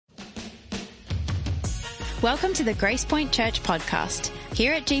Welcome to the Grace Point Church podcast.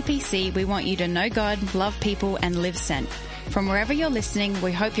 Here at GPC, we want you to know God, love people, and live sent. From wherever you're listening,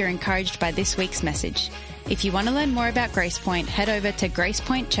 we hope you're encouraged by this week's message. If you want to learn more about Grace Point, head over to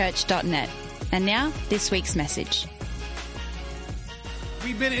gracepointchurch.net. And now, this week's message.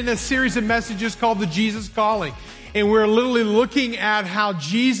 We've been in a series of messages called The Jesus Calling. And we're literally looking at how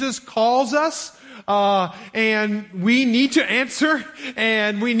Jesus calls us. And we need to answer,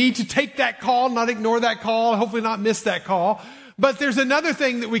 and we need to take that call, not ignore that call, hopefully not miss that call. But there's another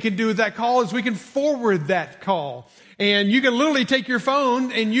thing that we can do with that call is we can forward that call. And you can literally take your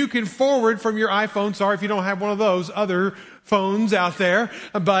phone and you can forward from your iPhone. Sorry if you don't have one of those other phones out there.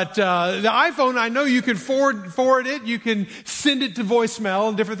 But the iPhone, I know you can forward it. You can send it to voicemail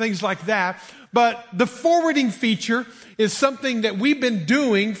and different things like that. But the forwarding feature is something that we've been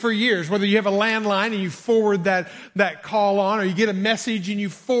doing for years. Whether you have a landline and you forward that call on, or you get a message and you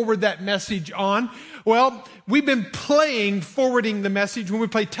forward that message on. Well, we've been playing forwarding the message when we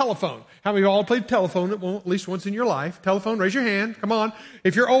play telephone. How many of you all played telephone at least once in your life? Telephone, raise your hand. Come on.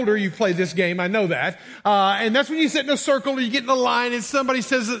 If you're older, you've played this game. I know that. And that's when you sit in a circle or you get in a line and somebody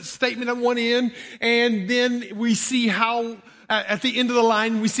says a statement at one end, and then we see how at the end of the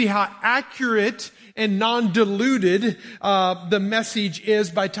line, we see how accurate and non-diluted the message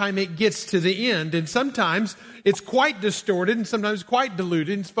is by the time it gets to the end. And sometimes it's quite distorted and sometimes quite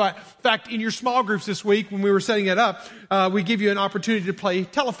diluted. In fact, in your small groups this week, when we were setting it up, we give you an opportunity to play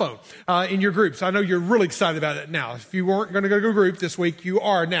telephone in your groups. I know you're really excited about it now. If you weren't going to go to a group this week, you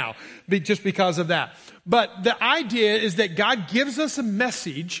are now, just because of that. But the idea is that God gives us a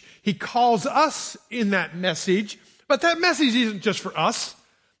message. He calls us in that message. But that message isn't just for us.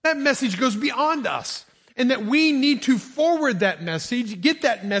 That message goes beyond us. And that we need to forward that message, get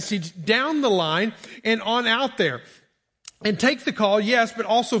that message down the line and on out there. And take the call, yes, but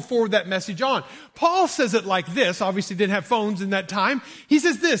also forward that message on. Paul says it like this. Obviously didn't have phones in that time. He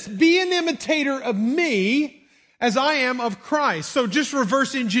says this, be an imitator of me as I am of Christ. So just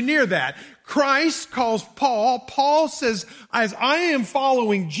reverse engineer that. Christ calls Paul. Paul says, as I am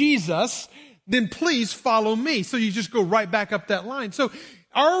following Jesus, then please follow me. So you just go right back up that line. So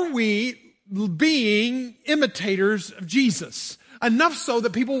are we being imitators of Jesus? Enough so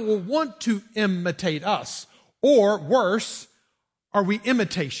that people will want to imitate us. Or worse, are we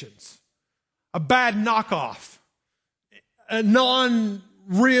imitations? A bad knockoff. A non-real,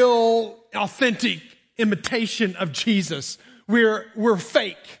 authentic imitation of Jesus. We're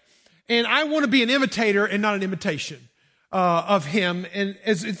fake. And I want to be an imitator and not an imitation of him. And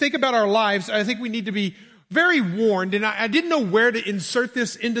as we think about our lives, I think we need to be very warned. And I didn't know where to insert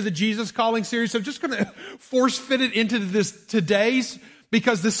this into the Jesus Calling series. So I'm just going to force fit it into this today's,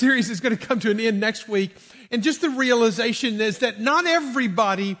 because the series is going to come to an end next week. And just the realization is that not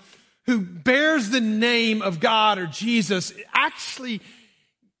everybody who bears the name of God or Jesus actually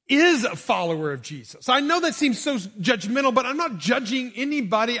is a follower of Jesus. I know that seems so judgmental, but I'm not judging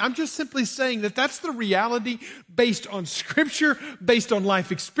anybody. I'm just simply saying that that's the reality based on Scripture, based on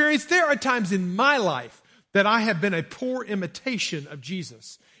life experience. There are times in my life that I have been a poor imitation of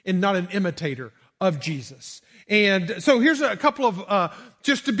Jesus and not an imitator of Jesus. And so here's a couple of,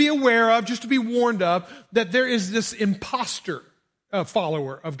 just to be aware of, just to be warned of, that there is this imposter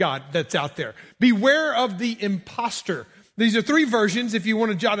follower of God that's out there. Beware of the imposter. These are three versions if you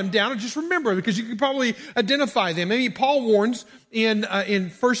want to jot them down, and just remember, because you can probably identify them. Maybe Paul warns in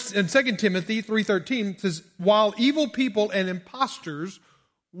 1st and 2nd Timothy 3:13, says, while evil people and imposters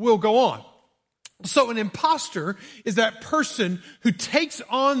will go on. So an imposter is that person who takes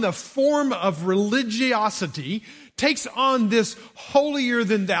on the form of religiosity, takes on this holier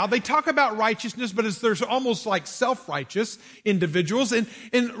than thou. They talk about righteousness, but there's almost like self-righteous individuals. And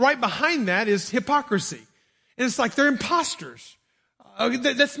right behind that is hypocrisy. And it's like they're imposters.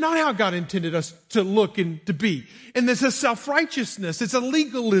 That's not how God intended us to look and to be. And there's a self-righteousness. It's a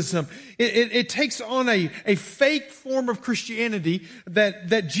legalism. It takes on a fake form of Christianity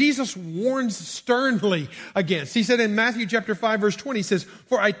that Jesus warns sternly against. He said in Matthew chapter 5 verse 20, he says,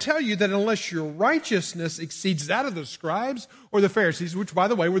 for I tell you that unless your righteousness exceeds that of the scribes or the Pharisees, which by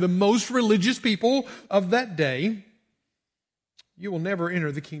the way were the most religious people of that day, you will never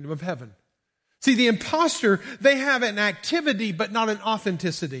enter the kingdom of heaven. See, the imposter, they have an activity, but not an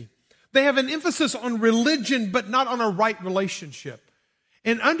authenticity. They have an emphasis on religion, but not on a right relationship.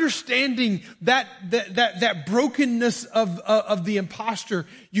 And understanding that brokenness of the imposter,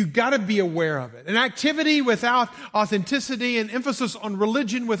 you gotta be aware of it. An activity without authenticity, and emphasis on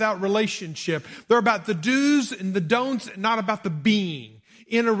religion without relationship. They're about the do's and the don'ts, not about the being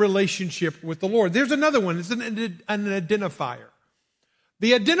in a relationship with the Lord. There's another one. It's an identifier.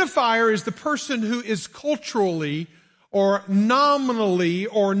 The identifier is the person who is culturally or nominally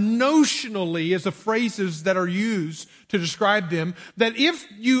or notionally, as the phrases that are used to describe them, that if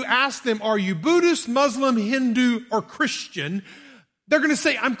you ask them, are you Buddhist, Muslim, Hindu, or Christian, they're going to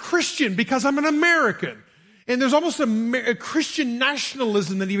say, I'm Christian because I'm an American. And there's almost a Christian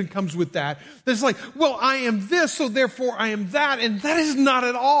nationalism that even comes with that. That's like, well, I am this, so therefore I am that. And that is not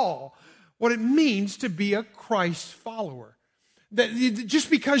at all what it means to be a Christ follower. That just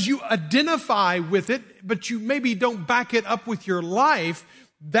because you identify with it, but you maybe don't back it up with your life,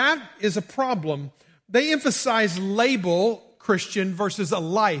 that is a problem. They emphasize label Christian versus a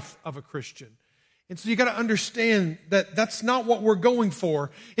life of a Christian. And so you got to understand that that's not what we're going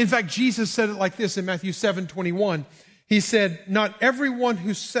for. In fact, Jesus said it like this in Matthew 7:21. He said, not everyone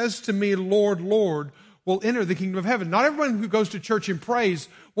who says to me, Lord, Lord, will enter the kingdom of heaven. Not everyone who goes to church and prays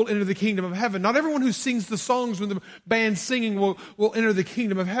will enter the kingdom of heaven. Not everyone who sings the songs when the band's singing will enter the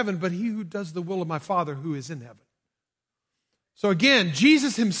kingdom of heaven, but he who does the will of my Father who is in heaven. So again,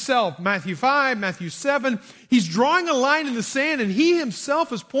 Jesus himself, Matthew 5, Matthew 7, he's drawing a line in the sand, and he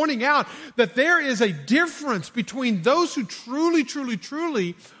himself is pointing out that there is a difference between those who truly, truly,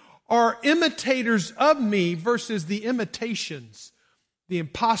 truly are imitators of me versus the imitations, the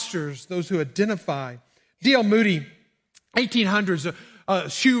imposters, those who identify. D.L. Moody, 1800s, a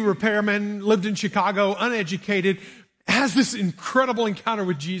shoe repairman, lived in Chicago, uneducated, has this incredible encounter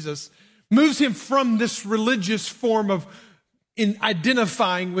with Jesus, moves him from this religious form of in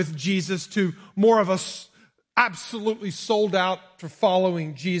identifying with Jesus to more of a absolutely sold out for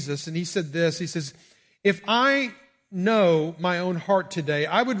following Jesus. And he said this, he says, if I know my own heart today,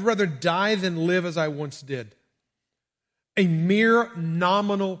 I would rather die than live as I once did. A mere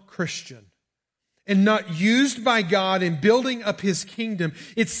nominal Christian and not used by God in building up his kingdom.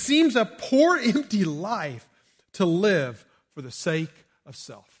 It seems a poor, empty life to live for the sake of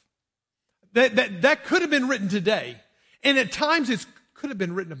self. That could have been written today. And at times it could have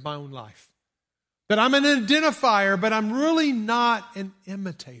been written of my own life. That I'm an identifier, but I'm really not an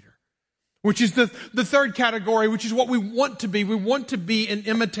imitator. Which is the third category, which is what we want to be. We want to be an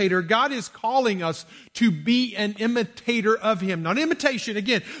imitator. God is calling us to be an imitator of him. Not imitation,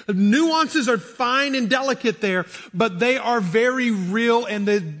 again, the nuances are fine and delicate there, but they are very real, and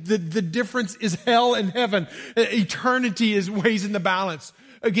the difference is hell and heaven. Eternity is weighs in the balance.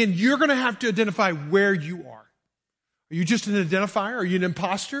 Again, you're going to have to identify where you are. Are you just an identifier? Are you an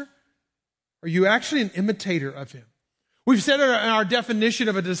imposter? Are you actually an imitator of him? We've said in our definition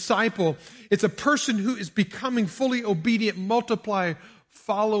of a disciple, it's a person who is becoming fully obedient, multiply,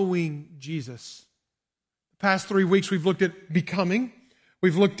 following Jesus. The past 3 weeks we've looked at becoming.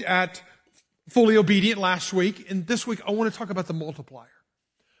 We've looked at fully obedient last week. And this week I want to talk about the multiplier.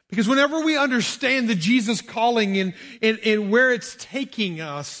 Because whenever we understand the Jesus calling and where it's taking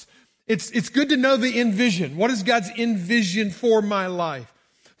us, it's good to know the end vision. What is God's end vision for my life?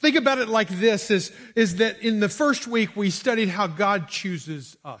 Think about it like this, is that in the first week we studied how God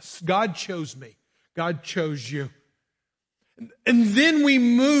chooses us. God chose me. God chose you. And then we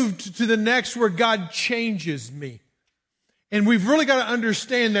moved to the next where God changes me. And we've really got to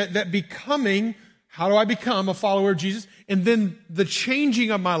understand that becoming, how do I become a follower of Jesus? And then the changing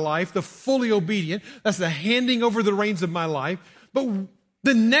of my life, the fully obedient, that's the handing over the reins of my life. But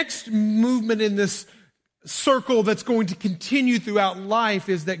the next movement in this circle that's going to continue throughout life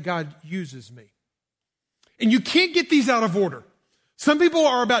is that God uses me. And you can't get these out of order. Some people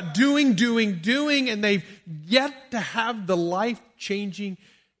are about doing, and they've yet to have the life-changing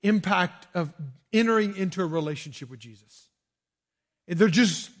impact of entering into a relationship with Jesus. And they're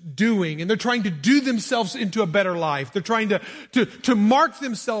just doing, and they're trying to do themselves into a better life. They're trying to mark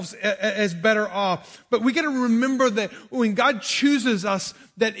themselves as better off. But we got to remember that when God chooses us,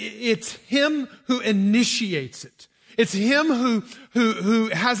 that it's him who initiates it. It's him who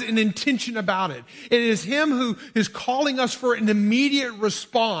has an intention about it. It is him who is calling us for an immediate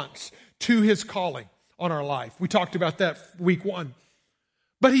response to his calling on our life. We talked about that week 1.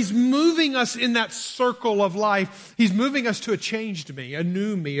 But he's moving us in that circle of life. He's moving us to a changed me, a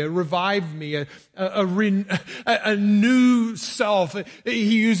new me, a revived me, a new self.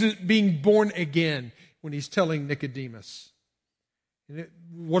 He uses being born again when he's telling Nicodemus.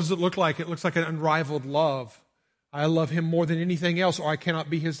 What does it look like? It looks like an unrivaled love. I love him more than anything else, or I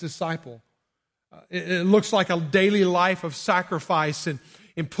cannot be his disciple. It looks like a daily life of sacrifice and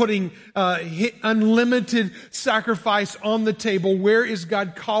putting unlimited sacrifice on the table. Where is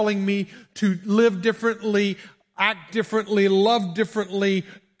God calling me to live differently, act differently, love differently,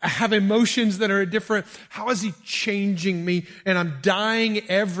 have emotions that are different? How is he changing me? And I'm dying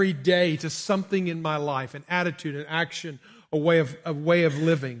every day to something in my life, an attitude, an action, a way of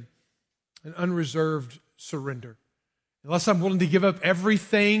living, an unreserved surrender. Unless I'm willing to give up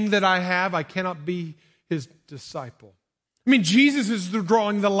everything that I have, I cannot be his disciple. I mean, Jesus is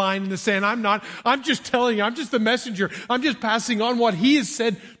drawing the line in the sand. I'm not. I'm just telling you. I'm just the messenger. I'm just passing on what he has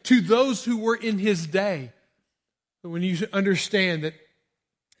said to those who were in his day. But when you understand that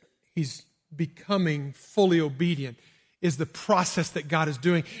he's becoming fully obedient is the process that God is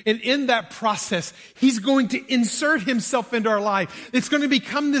doing. And in that process, he's going to insert himself into our life. It's going to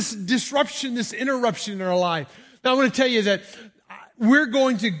become this disruption, this interruption in our life. Now, I want to tell you that we're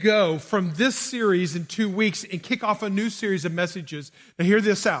going to go from this series in 2 weeks and kick off a new series of messages. Now, hear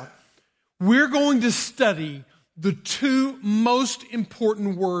this out. We're going to study the 2 most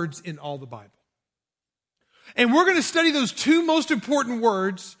important words in all the Bible. And we're going to study those 2 most important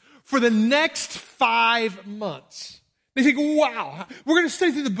words for the next 5 months. They think, wow, we're going to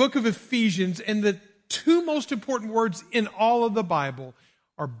study through the book of Ephesians, and the 2 most important words in all of the Bible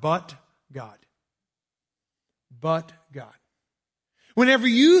are but God. But God. Whenever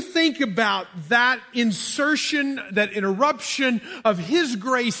you think about that insertion, that interruption of his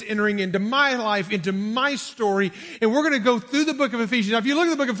grace entering into my life, into my story, and we're going to go through the book of Ephesians. Now, if you look at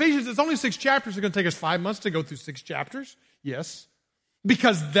the book of Ephesians, it's only 6 chapters. It's going to take us 5 months to go through 6 chapters. Yes.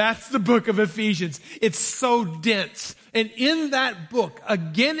 Because that's the book of Ephesians. It's so dense. And in that book,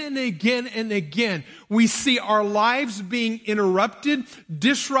 again and again and again, we see our lives being interrupted,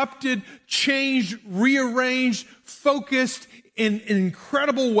 disrupted, changed, rearranged, focused in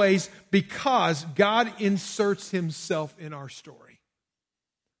incredible ways because God inserts himself in our story.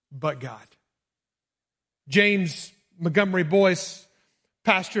 But God. James Montgomery Boyce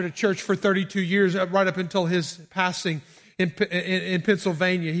pastored a church for 32 years, right up until his passing. In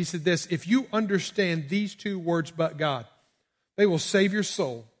Pennsylvania, he said this: if you understand these 2 words, but God, they will save your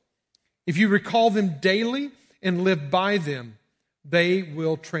soul. If you recall them daily and live by them, they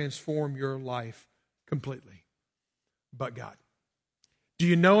will transform your life completely. But God. Do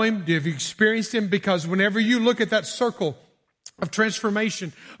you know him? Have you experienced him? Because whenever you look at that circle of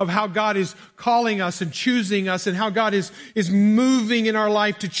transformation, of how God is calling us and choosing us and how God is moving in our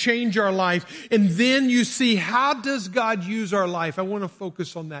life to change our life. And then you see, how does God use our life? I want to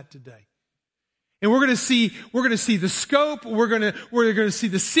focus on that today. And we're going to see the scope. We're going to see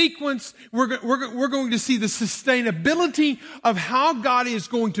the sequence. We're going to see the sustainability of how God is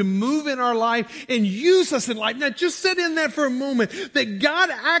going to move in our life and use us in life. Now, just sit in that for a moment. That God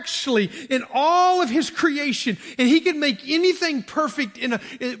actually, in all of his creation, and he can make anything perfect in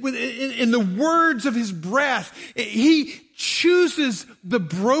the words of his breath. He chooses the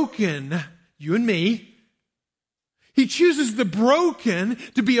broken, you and me. He chooses the broken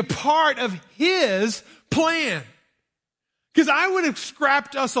to be a part of his plan. Because I would have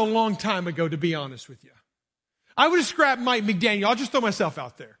scrapped us a long time ago, to be honest with you. I would have scrapped Mike McDaniel. I'll just throw myself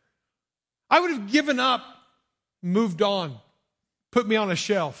out there. I would have given up, moved on, put me on a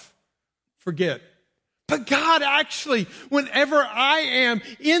shelf, forget. But God actually, whenever I am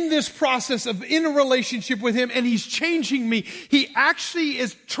in this process of in a relationship with him and he's changing me, he actually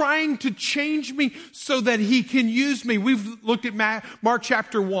is trying to change me so that he can use me. We've looked at Mark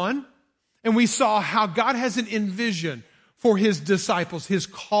chapter 1 and we saw how God has an envision for his disciples, his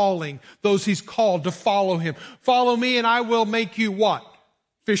calling, those he's called to follow him. Follow me and I will make you what?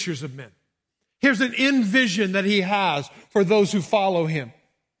 Fishers of men. Here's an envision that he has for those who follow him.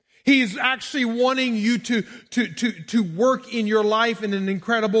 He's actually wanting you to work in your life in an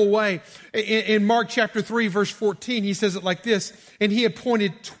incredible way. In Mark chapter 3, verse 14, he says it like this: and he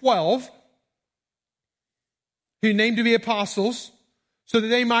appointed 12, who he named to be apostles, so that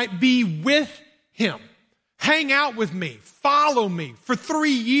they might be with him. Hang out with me. Follow me. For 3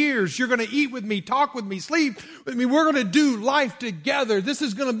 years, you're going to eat with me, talk with me, sleep with me. We're going to do life together. This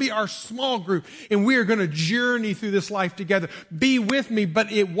is going to be our small group, and we are going to journey through this life together. Be with me,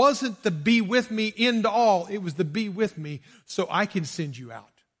 but it wasn't the be with me end all. It was the be with me so I can send you out.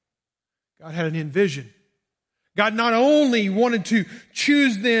 God had an envision. God not only wanted to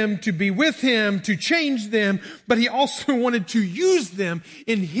choose them to be with him, to change them, but he also wanted to use them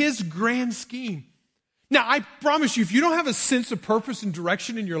in his grand scheme. Now, I promise you, if you don't have a sense of purpose and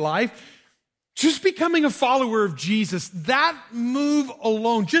direction in your life, just becoming a follower of Jesus, that move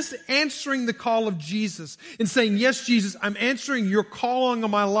alone, just answering the call of Jesus and saying, yes, Jesus, I'm answering your calling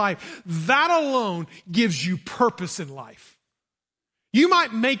on my life, that alone gives you purpose in life. You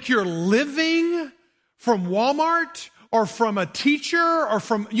might make your living from Walmart or from a teacher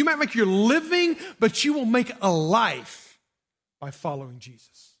you might make your living, but you will make a life by following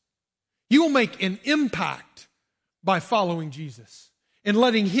Jesus. You will make an impact by following Jesus and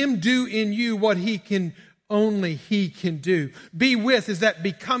letting him do in you what he can only He can do. Be with is that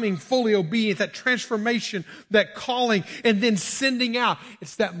becoming fully obedient, that transformation, that calling, and then sending out.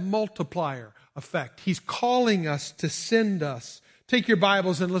 It's that multiplier effect. He's calling us to send us. Take your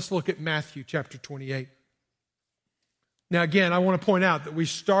Bibles and let's look at Matthew chapter 28. Now again, I want to point out that we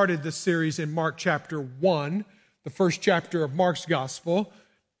started this series in Mark chapter 1, the first chapter of Mark's gospel.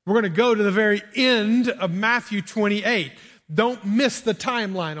 We're going to go to the very end of Matthew 28. Don't miss the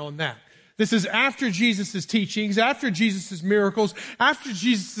timeline on that. This is after Jesus' teachings, after Jesus' miracles, after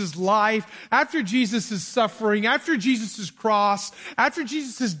Jesus' life, after Jesus' suffering, after Jesus' cross, after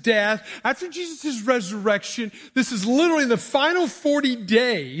Jesus' death, after Jesus' resurrection. This is literally the final 40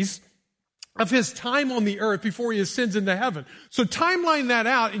 days of His time on the earth before He ascends into heaven. So timeline that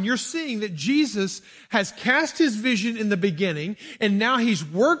out, and you're seeing that Jesus has cast His vision in the beginning, and now He's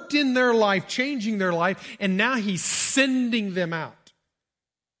worked in their life, changing their life, and now He's sending them out.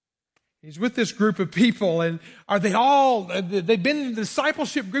 He's with this group of people, and they've been in the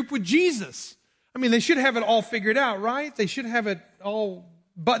discipleship group with Jesus. I mean, they should have it all figured out, right? They should have it all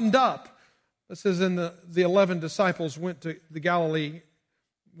buttoned up. It says, then the 11 disciples went to the Galilee.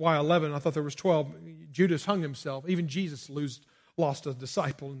 Why 11? I thought there was 12. Judas hung himself. Even Jesus lost a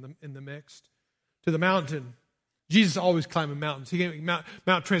disciple in the mix. To the mountain. Jesus always climbing mountains. He came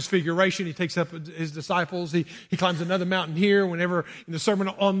Mount Transfiguration. He takes up His disciples. He climbs another mountain here. Whenever in the Sermon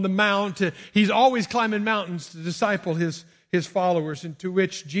on the Mount, He's always climbing mountains to disciple His followers, and to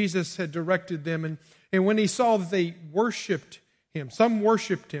which Jesus had directed them. And when He saw that they worshipped Him, some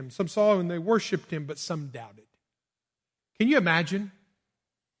worshipped Him, some saw Him and they worshipped Him, but some doubted. Can you imagine?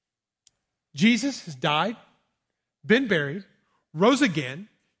 Jesus has died, been buried, rose again.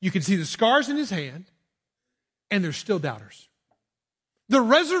 You can see the scars in His hand. And there's still doubters. The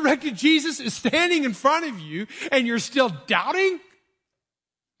resurrected Jesus is standing in front of you and you're still doubting?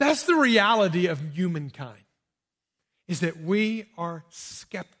 That's the reality of humankind, is that we are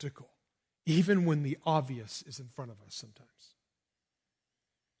skeptical even when the obvious is in front of us sometimes.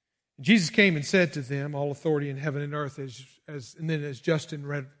 Jesus came and said to them, all authority in heaven and earth, and then as Justin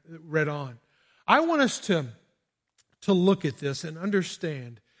read on. I want us to look at this and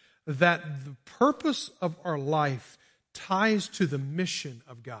understand that the purpose of our life ties to the mission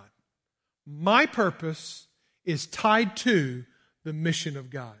of God. My purpose is tied to the mission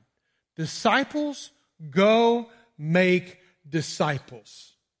of God. Disciples go make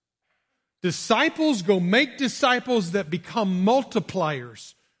disciples. Disciples go make disciples that become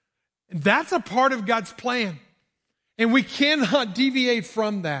multipliers. That's a part of God's plan. And we cannot deviate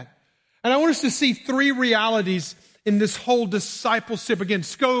from that. And I want us to see three realities in this whole discipleship. Again,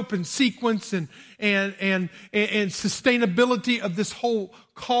 scope and sequence and sustainability of this whole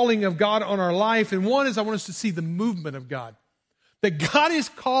calling of God on our life. And one is I want us to see the movement of God. That God is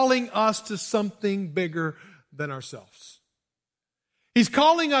calling us to something bigger than ourselves. He's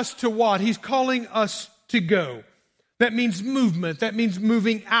calling us to what? He's calling us to go. That means movement. That means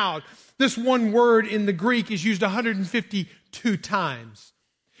moving out. This one word in the Greek is used 152 times.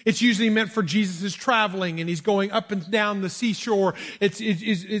 It's usually meant for Jesus' traveling and He's going up and down the seashore.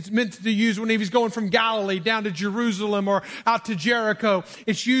 It's meant to use when He was going from Galilee down to Jerusalem or out to Jericho.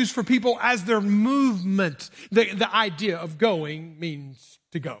 It's used for people as their movement. The idea of going means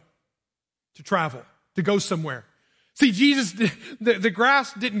to go, to travel, to go somewhere. See, Jesus, the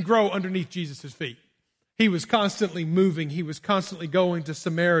grass didn't grow underneath Jesus' feet. He was constantly moving. He was constantly going to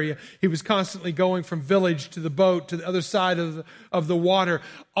Samaria. He was constantly going from village to the boat to the other side of the water.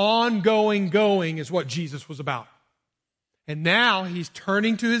 Ongoing going is what Jesus was about. And now He's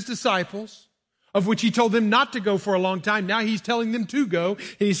turning to His disciples, of which He told them not to go for a long time. Now He's telling them to go,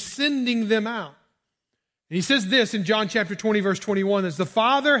 and He's sending them out. And He says this in John chapter 20, verse 21, as the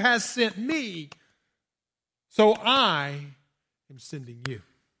Father has sent me, so I am sending you.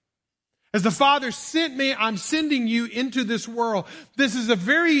 As the Father sent me, I'm sending you into this world. This is a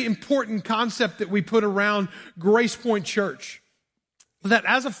very important concept that we put around Grace Point Church. That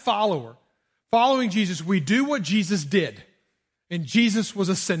as a follower, following Jesus, we do what Jesus did. And Jesus was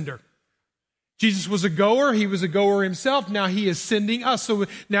a sender. Jesus was a goer. He was a goer Himself. Now He is sending us. So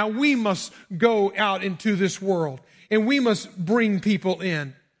now we must go out into this world. And we must bring people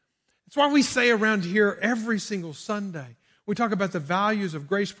in. That's why we say around here every single Sunday, we talk about the values of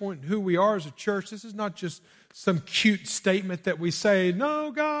Grace Point and who we are as a church. This is not just some cute statement that we say,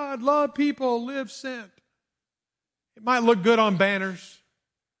 know God, love people, live sent. It might look good on banners,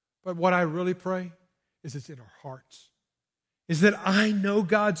 but what I really pray is it's in our hearts. is that I know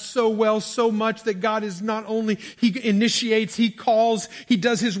God so well, so much that God is not only, He initiates, He calls, He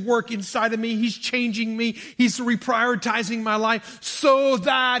does His work inside of me, He's changing me, He's reprioritizing my life so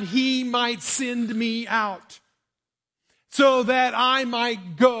that He might send me out, so that I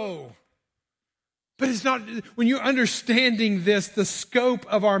might go. But it's not, when you're understanding this, the scope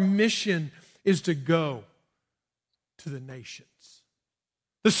of our mission is to go to the nations.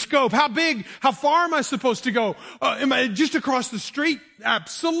 The scope, how big, how far am I supposed to go? Am I just across the street?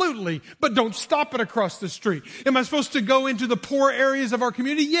 Absolutely. But don't stop it across the street. Am I supposed to go into the poor areas of our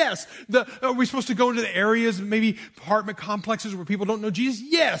community? Yes. Are we supposed to go into the areas, maybe apartment complexes where people don't know Jesus?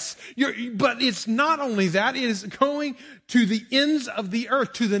 Yes. But it's not only that, it is going to the ends of the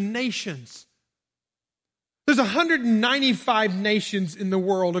earth, to the nations. There's 195 nations in the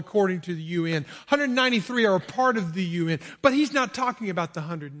world according to the UN. 193 are a part of the UN. But he's not talking about the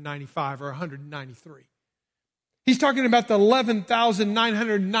 195 or 193. He's talking about the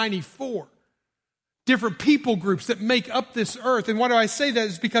 11,994 different people groups that make up this earth. And why do I say that?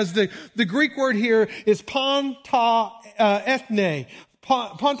 Is because the Greek word here is panta ethne.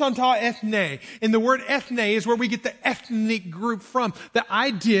 Pantanta ethne. And the word ethne is where we get the ethnic group from. The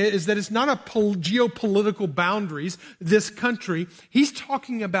idea is that it's not a geopolitical boundaries, this country. He's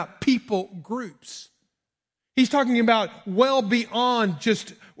talking about people groups. He's talking about well beyond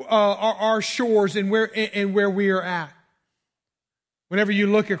just our shores and where we are at. Whenever you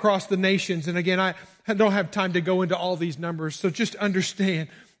look across the nations, and again, I don't have time to go into all these numbers, so just understand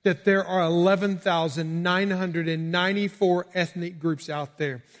that there are 11,994 ethnic groups out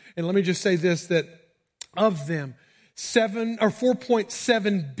there. And let me just say this, that of them,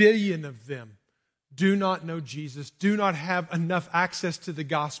 4.7 billion of them do not know Jesus, do not have enough access to the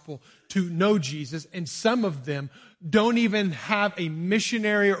gospel to know Jesus, and some of them don't even have a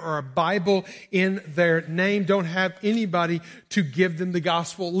missionary or a Bible in their name, don't have anybody to give them the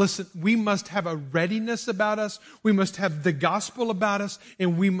gospel. Listen, we must have a readiness about us, we must have the gospel about us,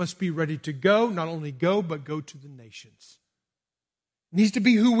 and we must be ready to go, not only go, but go to the nations. It needs to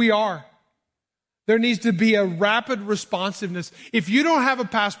be who we are. There needs to be a rapid responsiveness. If you don't have a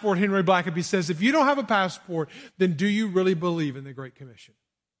passport, Henry Blackaby says, if you don't have a passport, then do you really believe in the Great Commission?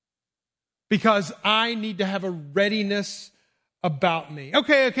 Because I need to have a readiness about me.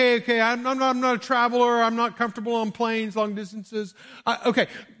 Okay. I'm not a traveler. I'm not comfortable on planes, long distances. Okay,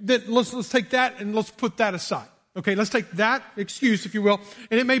 then let's take that and let's put that aside. Okay, let's take that excuse, if you will,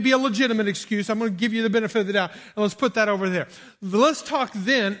 and it may be a legitimate excuse. I'm going to give you the benefit of the doubt, and let's put that over there. Let's talk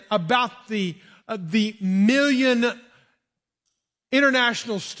then about the million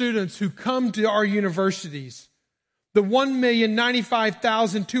international students who come to our universities. The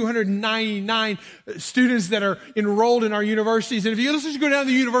 1,095,299 students that are enrolled in our universities. And let's just go down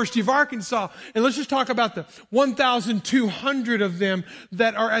to the University of Arkansas and let's just talk about the 1,200 of them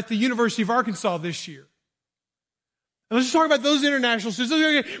that are at the University of Arkansas this year. And let's just talk about those international students.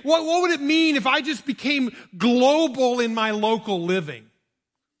 Okay, what would it mean if I just became global in my local living?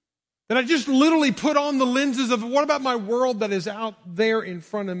 That I just literally put on the lenses of what about my world that is out there in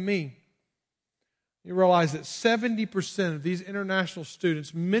front of me? You realize that 70% of these international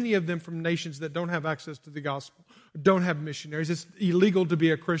students, many of them from nations that don't have access to the gospel, don't have missionaries, it's illegal to be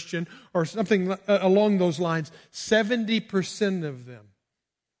a Christian or something along those lines, 70% of them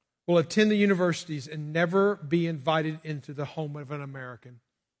will attend the universities and never be invited into the home of an American.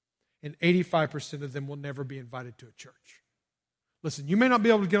 And 85% of them will never be invited to a church. Listen, you may not be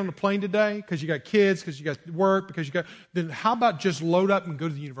able to get on a plane today because you got kids, because you got work, then how about just load up and go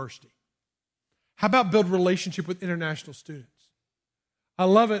to the university? How about build relationship with international students? I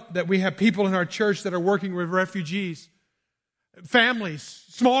love it that we have people in our church that are working with refugees, families,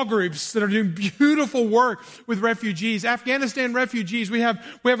 small groups that are doing beautiful work with refugees. Afghanistan refugees, we have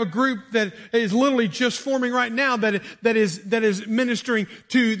a group that is literally just forming right now that is ministering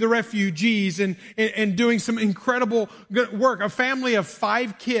to the refugees and doing some incredible good work. A family of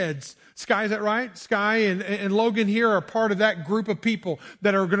 5 kids. Sky, is that right? Sky and Logan here are part of that group of people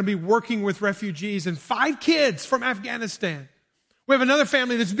that are going to be working with refugees, and 5 kids from Afghanistan. We have another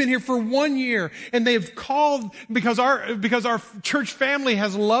family that's been here for 1 year, and they've called because our church family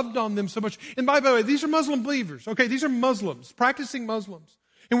has loved on them so much. And by the way, these are Muslim believers. Okay, these are Muslims, practicing Muslims.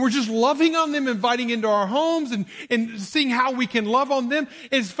 And we're just loving on them, inviting into our homes and seeing how we can love on them.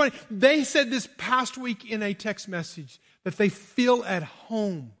 And it's funny. They said this past week in a text message that they feel at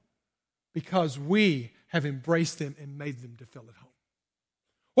home because we have embraced them and made them to feel at home.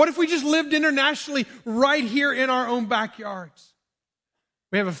 What if we just lived internationally right here in our own backyards?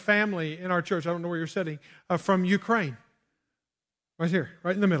 We have a family in our church, I don't know where you're sitting, from Ukraine. Right here,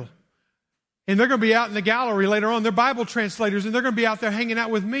 right in the middle. And they're going to be out in the gallery later on. They're Bible translators, and they're going to be out there hanging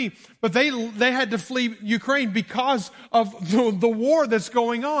out with me. But they had to flee Ukraine because of the war that's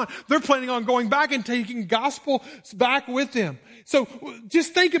going on. They're planning on going back and taking gospel back with them. So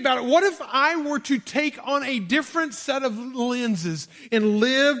just think about it. What if I were to take on a different set of lenses and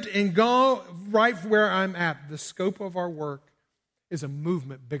lived and go right where I'm at? The scope of our work is a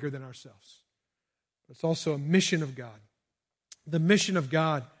movement bigger than ourselves. It's also a mission of God. The mission of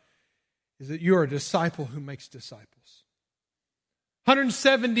God is that you're a disciple who makes disciples.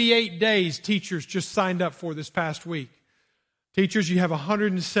 178 days teachers just signed up for this past week. Teachers, you have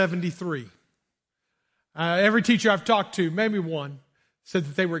 173. Every teacher I've talked to, maybe one, said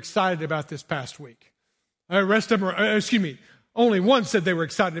that they were excited about this past week. The rest of them are, only one said they were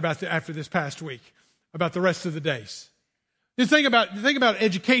excited about after this past week, about the rest of the days. The thing about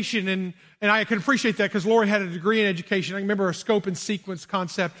education, and I can appreciate that because Lori had a degree in education. I remember a scope and sequence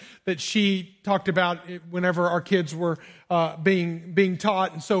concept that she talked about whenever our kids were being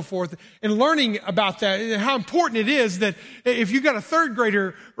taught and so forth. And learning about that, and how important it is that if you've got a third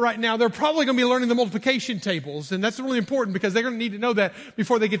grader right now, they're probably going to be learning the multiplication tables. And that's really important because they're going to need to know that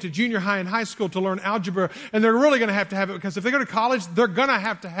before they get to junior high and high school to learn algebra. And they're really going to have it because if they go to college, they're going to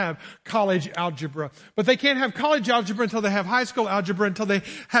have college algebra. But they can't have college algebra until they have high school algebra, until they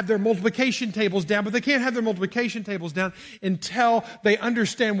have their multiplication tables down. But they can't have their multiplication tables down until they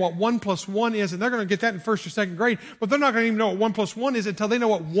understand what 1 plus 1 is. And they're going to get that in first or second grade. But they're not going to even know what 1 plus 1 is until they know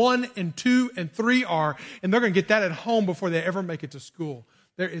what 1 and 2 and 3 are. And they're going to get that at home before they ever make it to school.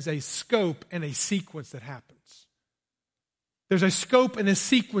 There is a scope and a sequence that happens. There's a scope and a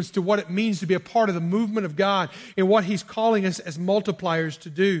sequence to what it means to be a part of the movement of God and what He's calling us as multipliers to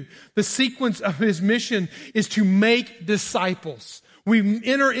do. The sequence of His mission is to make disciples. We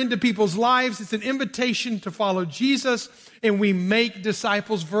enter into people's lives. It's an invitation to follow Jesus, and we make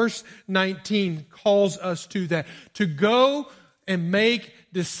disciples. Verse 19 calls us to that, to go and make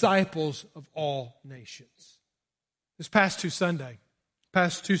disciples of all nations. This past two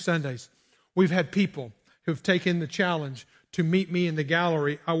Sundays, we've had people who've taken the challenge to meet me in the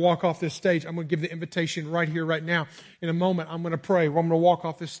gallery. I walk off this stage. I'm going to give the invitation right here, right now. In a moment, I'm going to pray. I'm going to walk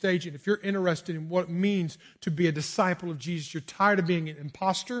off this stage. And if you're interested in what it means to be a disciple of Jesus, you're tired of being an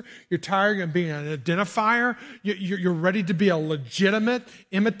imposter, you're tired of being an identifier, you're ready to be a legitimate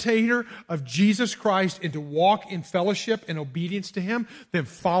imitator of Jesus Christ and to walk in fellowship and obedience to Him, then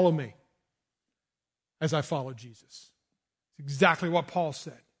follow me as I follow Jesus. It's exactly what Paul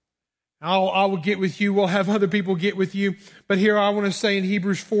said. I will get with you. We'll have other people get with you. But here I want to say in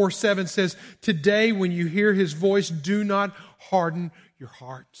Hebrews 4:7 says, today when you hear His voice, do not harden your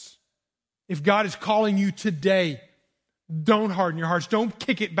hearts. If God is calling you today, don't harden your hearts. Don't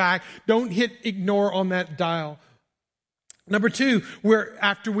kick it back. Don't hit ignore on that dial. Number two,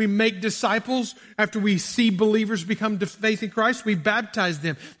 after we make disciples, after we see believers become to faith in Christ, we baptize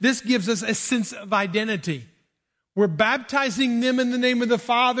them. This gives us a sense of identity. We're baptizing them in the name of the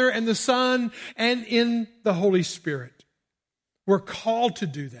Father and the Son and in the Holy Spirit. We're called to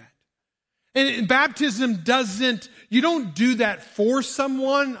do that. And baptism you don't do that for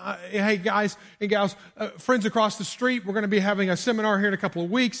someone. Hey guys and gals, friends across the street, we're going to be having a seminar here in a couple of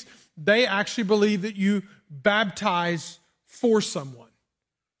weeks. They actually believe that you baptize for someone.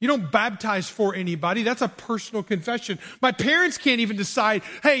 You don't baptize for anybody. That's a personal confession. My parents can't even decide,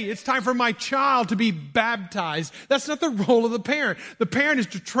 hey, it's time for my child to be baptized. That's not the role of the parent. The parent is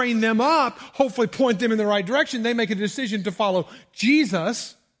to train them up, hopefully point them in the right direction. They make a decision to follow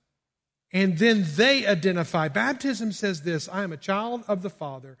Jesus, and then they identify. Baptism says this: I am a child of the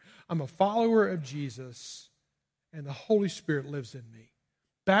Father. I'm a follower of Jesus, and the Holy Spirit lives in me.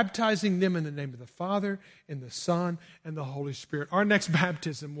 Baptizing them in the name of the Father, and the Son, and the Holy Spirit. Our next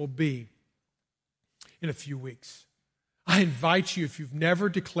baptism will be in a few weeks. I invite you, if you've never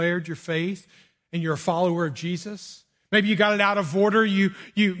declared your faith and you're a follower of Jesus, maybe you got it out of order, you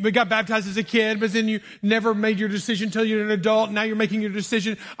got baptized as a kid, but then you never made your decision until you're an adult, now you're making your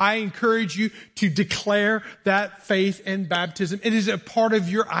decision. I encourage you to declare that faith and baptism. It is a part of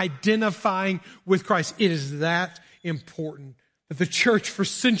your identifying with Christ. It is that important. That the church for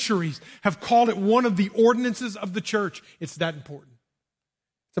centuries have called it one of the ordinances of the church. It's that important.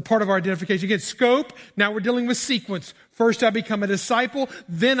 It's a part of our identification. Again, scope. Now we're dealing with sequence. First, I become a disciple.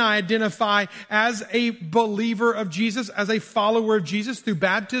 Then I identify as a believer of Jesus, as a follower of Jesus through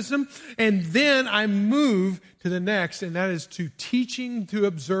baptism. And then I move to the next, and that is to teaching to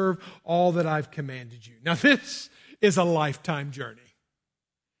observe all that I've commanded you. Now this is a lifetime journey.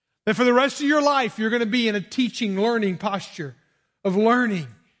 That for the rest of your life, you're going to be in a teaching, learning posture of learning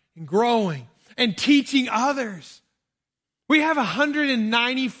and growing and teaching others. We have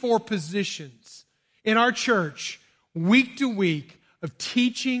 194 positions in our church, week to week, of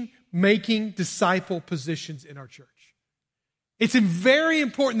teaching, making disciple positions in our church. It's very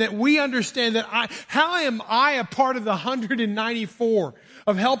important that we understand that how am I a part of the 194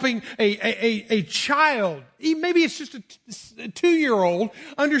 of helping a child, maybe it's just a 2-year-old,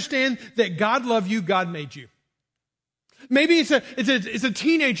 understand that God loved you, God made you. Maybe it's a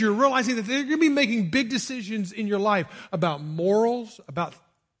teenager realizing that they're going to be making big decisions in your life about morals, about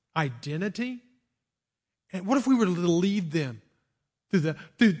identity. And what if we were to lead them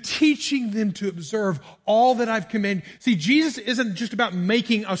through teaching them to observe all that I've commanded? See, Jesus isn't just about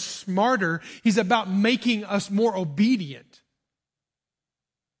making us smarter. He's about making us more obedient.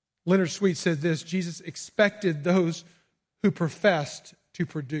 Leonard Sweet said this: Jesus expected those who professed to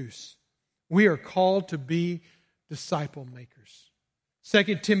produce. We are called to be disciple makers.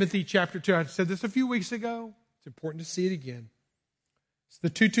 2 Timothy chapter 2. I said this a few weeks ago. It's important to see it again. It's the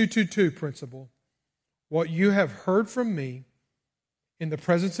 2-2-2-2 principle. What you have heard from me in the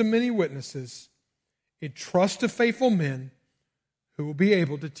presence of many witnesses, entrust to faithful men who will be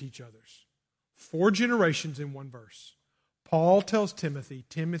able to teach others. 4 generations in one verse. Paul tells Timothy,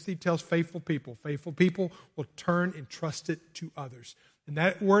 Timothy tells faithful people will turn and trust it to others. And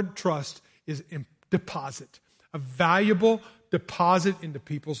that word trust is deposit, a valuable deposit into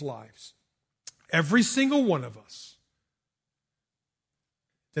people's lives. Every single one of us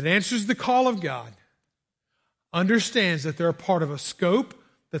that answers the call of God understands that they're a part of a scope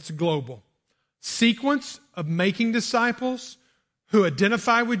that's global. Sequence of making disciples who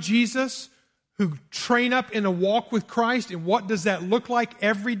identify with Jesus, who train up in a walk with Christ. And what does that look like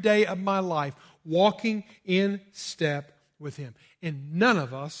every day of my life? Walking in step with Him. And none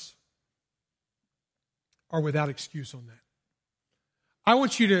of us are without excuse on that. I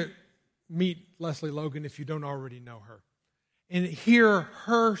want you to meet Leslie Logan if you don't already know her, and hear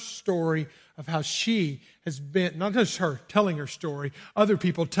her story of how she has been, not just her telling her story, other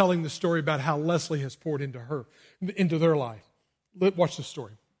people telling the story about how Leslie has poured into their life. Watch the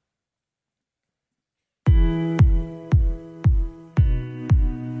story.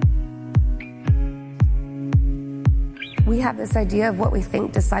 We have this idea of what we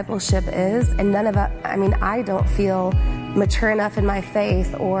think discipleship is, and none of us, I don't feel mature enough in my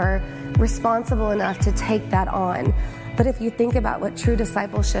faith or responsible enough to take that on. But if you think about what true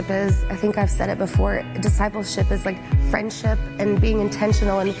discipleship is, I think I've said it before, discipleship is like friendship and being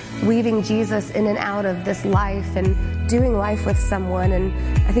intentional and weaving Jesus in and out of this life and doing life with someone. And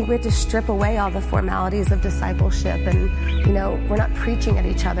I think we have to strip away all the formalities of discipleship. And, we're not preaching at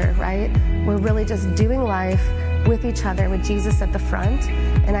each other, right? We're really just doing life with each other, with Jesus at the front.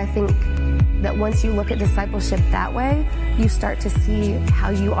 And I think that once you look at discipleship that way, you start to see how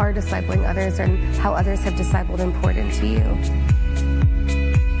you are discipling others and how others have discipled and poured into you.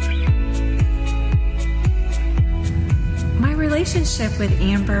 My relationship with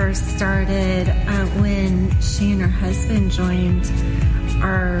Amber started when she and her husband joined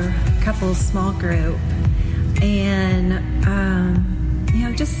our couples small group. And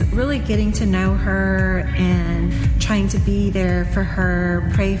just really getting to know her and trying to be there for her,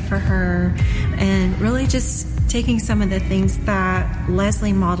 pray for her, and really just taking some of the things that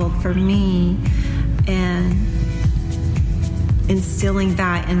Leslie modeled for me and instilling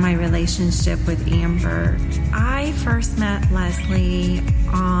that in my relationship with Amber. I first met Leslie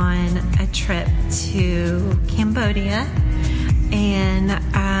on a trip to Cambodia, and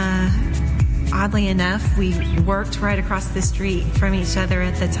oddly enough, we worked right across the street from each other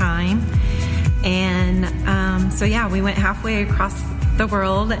at the time. And we went halfway across the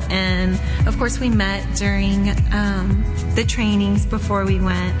world. And of course, we met during the trainings before we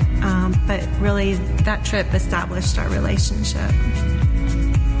went. But really, that trip established our relationship.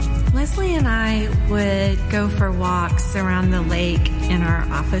 Leslie and I would go for walks around the lake in our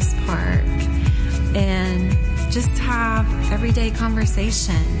office park and just have everyday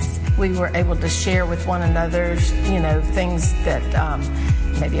conversations. We were able to share with one another, things that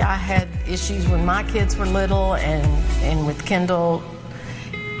maybe I had issues when my kids were little, and with Kendall,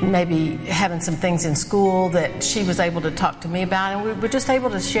 maybe having some things in school that she was able to talk to me about. And we were just able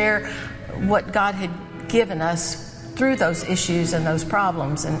to share what God had given us through those issues and those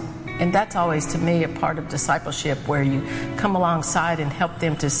problems. And that's always, to me, a part of discipleship, where you come alongside and help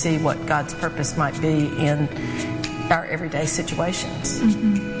them to see what God's purpose might be in our everyday situations.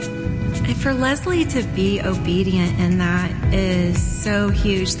 Mm-hmm. And for Leslie to be obedient in that is so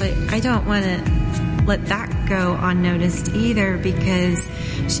huge. I don't want to let that go unnoticed either, because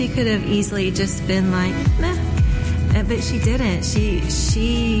she could have easily just been like, nah. But she didn't.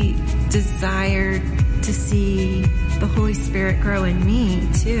 She desired to see the Holy Spirit grow in me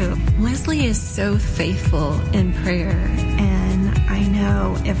too. Leslie is so faithful in prayer, and I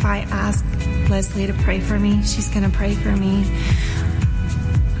know if I ask Leslie to pray for me, she's going to pray for me.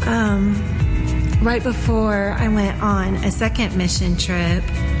 Right before I went on a second mission trip,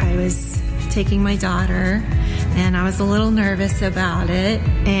 I was taking my daughter, and I was a little nervous about it,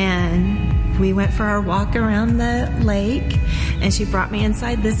 and we went for our walk around the lake, and she brought me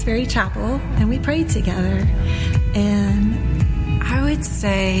inside this very chapel, and we prayed together. And I would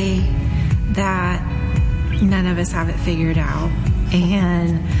say that none of us have it figured out,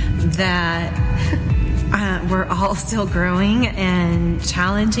 and that we're all still growing and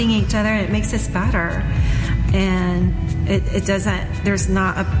challenging each other. It makes us better. And it doesn't, there's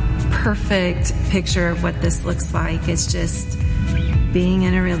not a perfect picture of what this looks like. It's just being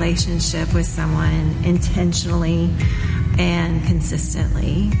in a relationship with someone intentionally and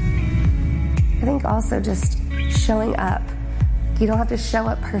consistently. I think also just showing up. You don't have to show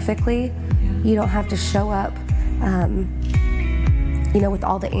up perfectly. Yeah. You don't have to show up, with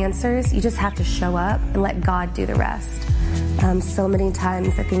all the answers. You just have to show up and let God do the rest. So many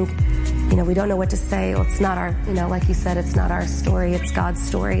times I think, we don't know what to say. Well, it's not our, like you said, it's not our story, it's God's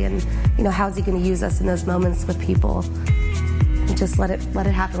story. And, how's he going to use us in those moments with people? And just let it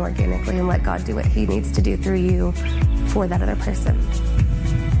happen organically and let God do what he needs to do through you for that other person.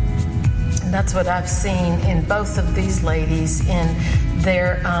 And that's what I've seen in both of these ladies in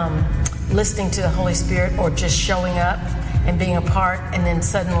their listening to the Holy Spirit or just showing up and being a part, and then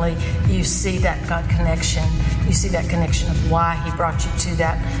suddenly you see that God connection. You see that connection of why he brought you to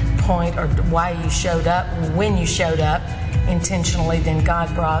that point, or why you showed up. When you showed up intentionally, then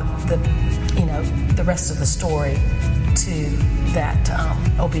God brought the rest of the story to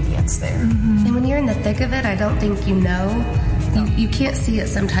that obedience there. Mm-hmm. And when you're in the thick of it, I don't think you can't see it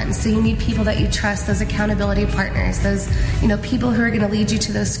sometimes. So you need people that you trust, those accountability partners, those, people who are going to lead you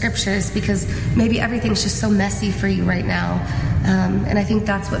to those scriptures, because maybe everything's just so messy for you right now. And I think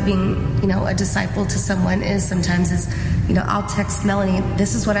that's what being, a disciple to someone is sometimes is, I'll text Melanie,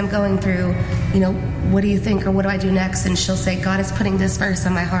 this is what I'm going through, what do you think, or what do I do next? And she'll say, God is putting this verse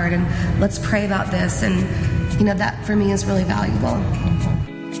on my heart, and let's pray about this. And, that for me is really valuable.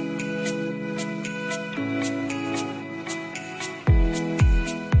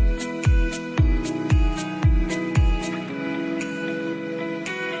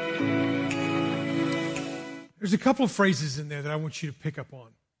 There's a couple of phrases in there that I want you to pick up on.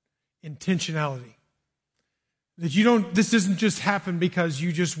 Intentionality. That this doesn't just happen because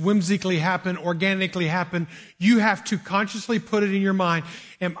you just whimsically happen, organically happen. You have to consciously put it in your mind.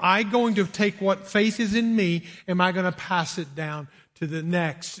 Am I going to take what faith is in me? Am I going to pass it down to the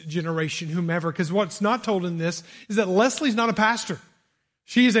next generation, whomever? Because what's not told in this is that Leslie's not a pastor.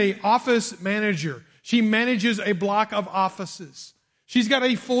 She is an office manager. She manages a block of offices. She's got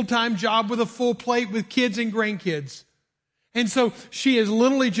a full-time job with a full plate with kids and grandkids. And so she is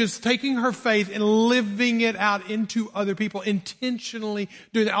literally just taking her faith and living it out into other people, intentionally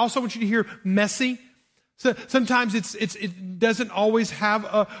doing that. I also want you to hear messy. So sometimes it doesn't always have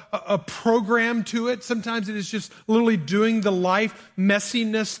a program to it. Sometimes it is just literally doing the life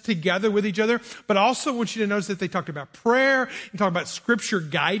messiness together with each other. But I also want you to notice that they talked about prayer and talked about scripture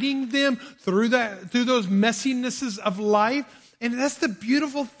guiding them through those messinesses of life. And that's the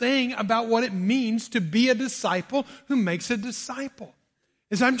beautiful thing about what it means to be a disciple who makes a disciple.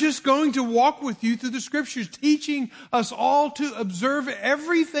 Is I'm just going to walk with you through the scriptures, teaching us all to observe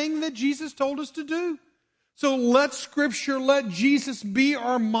everything that Jesus told us to do. So let scripture, let Jesus be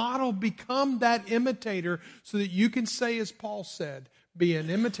our model, become that imitator so that you can say, as Paul said, be an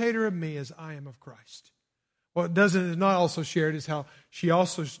imitator of me as I am of Christ. What is not also shared is how she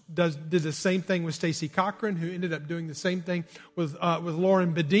also did the same thing with Stacy Cochran, who ended up doing the same thing with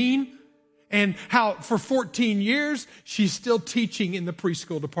Lauren Badine, and how for 14 years she's still teaching in the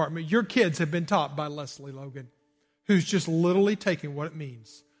preschool department. Your kids have been taught by Leslie Logan, who's just literally taking what it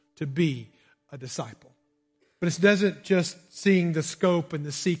means to be a disciple. But it doesn't just seeing the scope and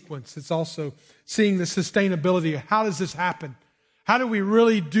the sequence. It's also seeing the sustainability of how does this happen? How do we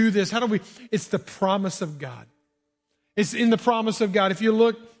really do this? It's the promise of God. It's in the promise of God. If you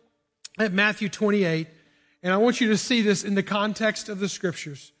look at Matthew 28, and I want you to see this in the context of the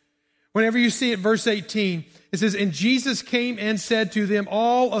scriptures. Whenever you see it, verse 18, it says, and Jesus came and said to them,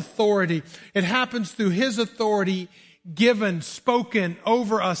 all authority. It happens through his authority given, spoken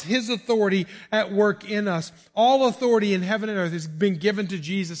over us, his authority at work in us. All authority in heaven and earth has been given to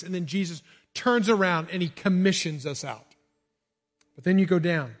Jesus, and then Jesus turns around and he commissions us out. But then you go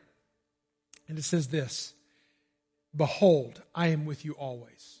down, and it says this, behold, I am with you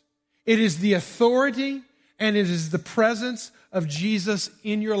always. It is the authority and it is the presence of Jesus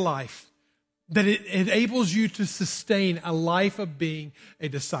in your life that it enables you to sustain a life of being a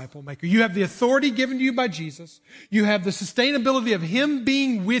disciple maker. You have the authority given to you by Jesus. You have the sustainability of Him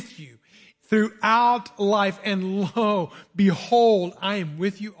being with you throughout life. And lo, behold, I am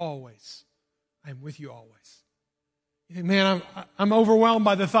with you always. I am with you always. You think, man, I'm overwhelmed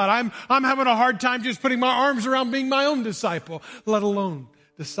by the thought. I'm having a hard time just putting my arms around being my own disciple, let alone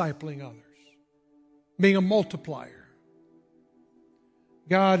discipling others, being a multiplier.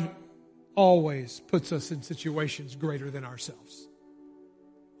 God always puts us in situations greater than ourselves.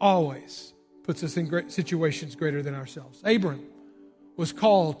 Always puts us in situations greater than ourselves. Abram was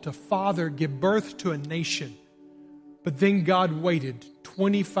called to give birth to a nation, but then God waited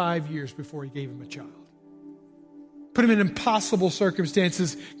 25 years before He gave him a child. Put him in impossible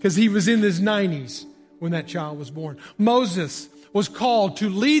circumstances because he was in his 90s when that child was born. Moses was called to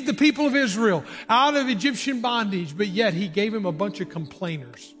lead the people of Israel out of Egyptian bondage, but yet He gave him a bunch of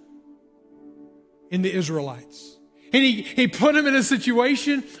complainers in the Israelites. And he put him in a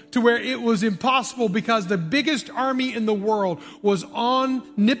situation to where it was impossible because the biggest army in the world was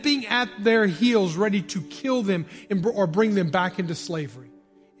nipping at their heels, ready to kill them or bring them back into slavery.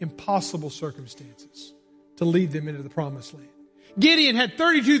 Impossible circumstances to lead them into the promised land. Gideon had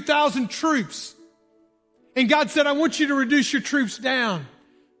 32,000 troops. And God said, I want you to reduce your troops down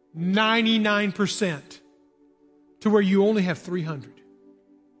 99% to where you only have 300.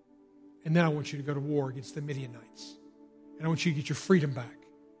 And then I want you to go to war against the Midianites. And I want you to get your freedom back.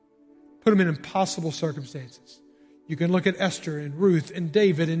 Put them in impossible circumstances. You can look at Esther and Ruth and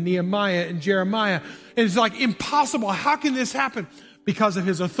David and Nehemiah and Jeremiah. And it's like impossible. How can this happen? Because of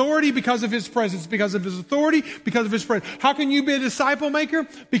His authority, because of His presence, because of His authority, because of His presence. How can you be a disciple maker?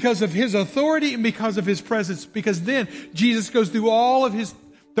 Because of His authority and because of His presence. Because then Jesus goes through all of His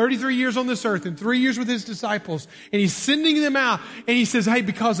 33 years on this earth and 3 years with His disciples, and He's sending them out, and He says, hey,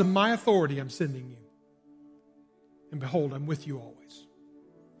 because of my authority, I'm sending you. And behold, I'm with you always.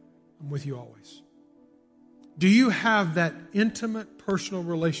 I'm with you always. Do you have that intimate, personal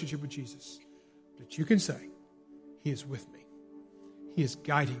relationship with Jesus that you can say, He is with me? He is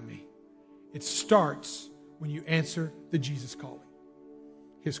guiding me. It starts when you answer the Jesus calling,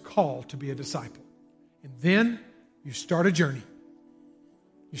 His call to be a disciple. And then you start a journey.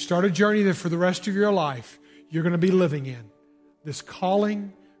 You start a journey that for the rest of your life, you're going to be living in. This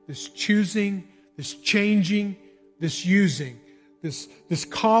calling, this choosing, this changing, this using. This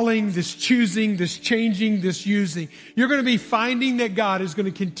calling, this choosing, this changing, this using. You're going to be finding that God is going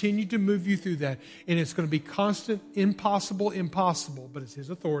to continue to move you through that. And it's going to be constant, impossible, but it's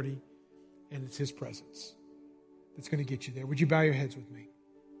His authority and it's His presence that's going to get you there. Would you bow your heads with me?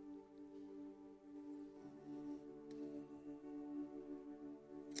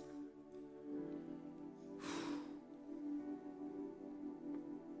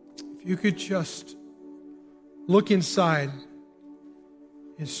 If you could just look inside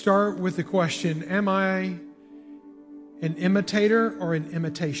and start with the question, am I an imitator or an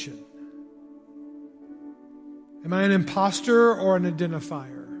imitation? Am I an imposter or an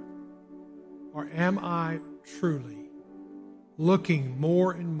identifier? Or am I truly looking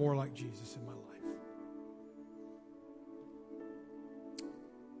more and more like Jesus in my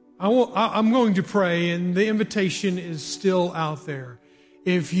life? I'm going to pray, and the invitation is still out there.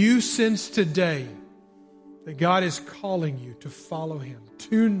 If you sense today that God is calling you to follow Him,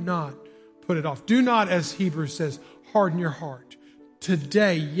 do not put it off. Do not, as Hebrews says, harden your heart.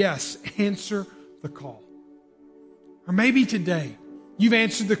 Today, yes, answer the call. Or maybe today, you've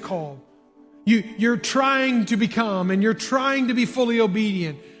answered the call. You're trying to become and you're trying to be fully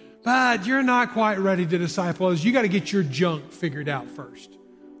obedient, but you're not quite ready to disciple others. You got to get your junk figured out first.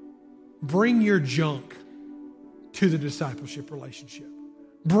 Bring your junk to the discipleship relationship.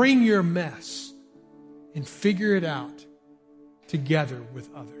 Bring your mess and figure it out together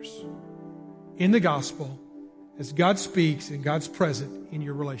with others in the gospel as God speaks and God's present in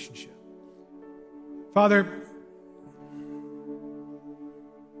your relationship. Father,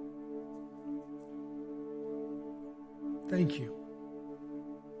 thank you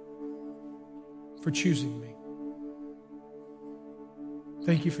for choosing me.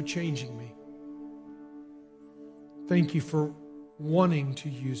 Thank you for changing me. Thank you for wanting to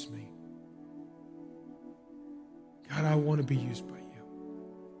use me. God, I want to be used by you.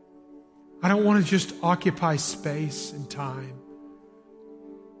 I don't want to just occupy space and time,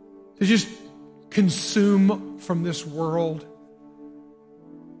 to just consume from this world.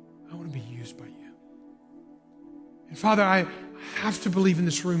 I want to be used by you. And Father, I have to believe in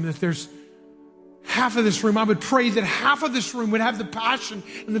this room that there's half of this room, I would pray that half of this room would have the passion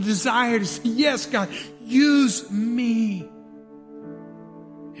and the desire to say, yes, God, use me.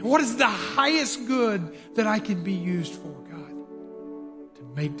 And what is the highest good that I can be used for, God? To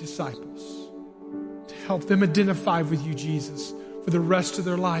make disciples, to help them identify with you, Jesus, for the rest of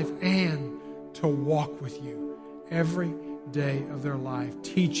their life, and to walk with you every day of their life,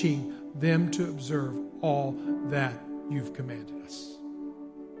 teaching them to observe all that you've commanded us.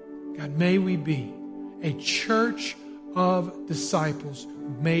 God, may we be a church of disciples who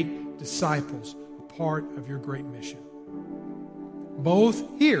make disciples a part of your great mission, both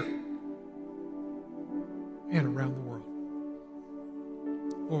here and around the world.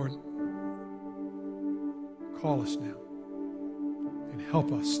 Lord, call us now and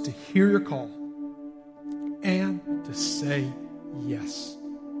help us to hear your call and to say yes.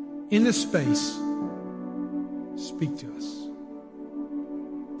 In this space, speak to us.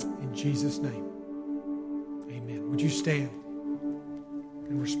 In Jesus' name, amen. Would you stand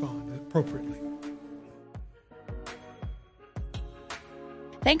and respond appropriately?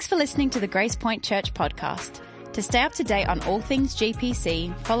 Thanks for listening to the Grace Point Church podcast. To stay up to date on all things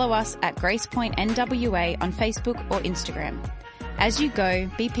GPC, follow us at Grace Point NWA on Facebook or Instagram. As you go,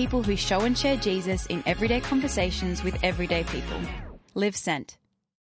 be people who show and share Jesus in everyday conversations with everyday people. Live sent.